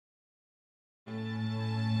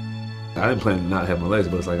I didn't plan to not have my legs,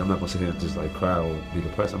 but it's like I'm not gonna sit here and just like cry or be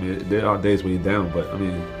depressed. I mean, there are days where you're down, but I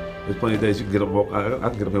mean, there's plenty of days you can get up, walk. I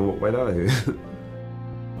can get up and walk right out of here.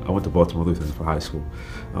 I went to Baltimore Lutheran for high school,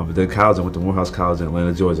 but then college I went to Morehouse College in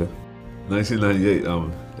Atlanta, Georgia. 1998.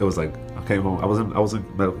 It was like I came home. I was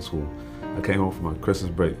in medical school. I came home from my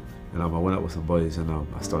Christmas break, and I went out with some buddies, and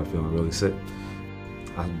I started feeling really sick.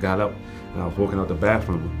 I got up and I was walking out the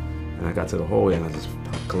bathroom, and I got to the hallway and I just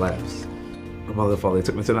collapsed. My mother and father, they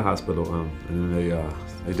took me to the hospital, and then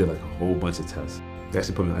they did like a whole bunch of tests. They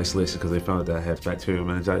actually put me in isolation because they found out that I had bacterial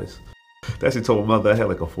meningitis. They actually told my mother I had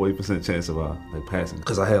like a 40% chance of like passing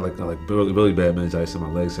because I had like really bad meningitis in my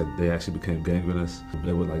legs. They actually became gangrenous.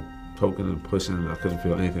 They were like poking and pushing, and I couldn't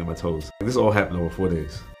feel anything in my toes. This all happened over 4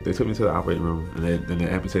 days. They took me to the operating room, and then they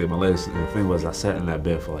amputated my legs. And the thing was, I sat in that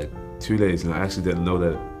bed for like 2 days, and I actually didn't know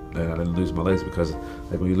that I didn't lose my legs because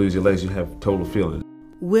like when you lose your legs, you have total feeling.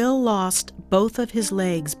 Will lost both of his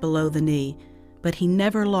legs below the knee, but he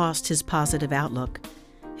never lost his positive outlook.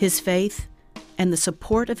 His faith and the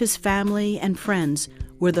support of his family and friends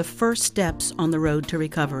were the first steps on the road to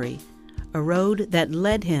recovery, a road that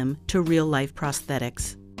led him to Real Life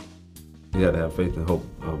Prosthetics. You have to have faith and hope,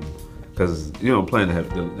 because you don't plan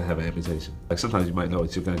to have an amputation. Like sometimes you might know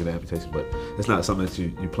that you're going to get an amputation, but it's not something that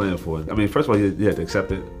you plan for. I mean, first of all, you have to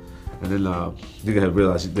accept it, and then you got to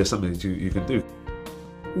realize there's something that you can do.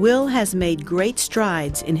 Will has made great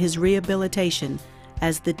strides in his rehabilitation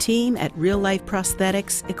as the team at Real Life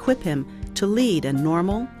Prosthetics equip him to lead a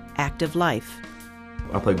normal, active life.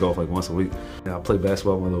 I play golf like once a week. I play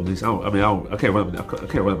basketball with my little niece. I can't run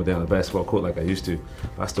up and down the basketball court like I used to.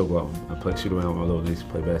 I still go out and shoot around with my little niece,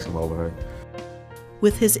 play basketball with her.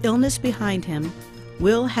 With his illness behind him,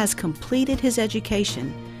 Will has completed his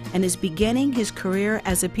education and is beginning his career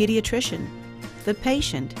as a pediatrician. The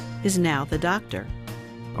patient is now the doctor.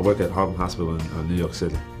 I work at Harlem Hospital in New York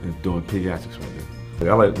City and doing pediatrics right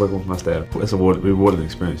now. I like working with my staff. It's a rewarding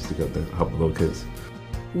experience to get to help little kids.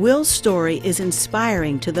 Will's story is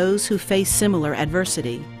inspiring to those who face similar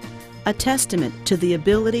adversity, a testament to the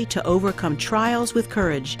ability to overcome trials with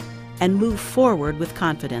courage and move forward with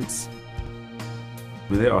confidence.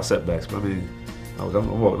 I mean, there are setbacks, but I mean,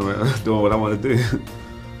 I'm walking around doing what I want to do.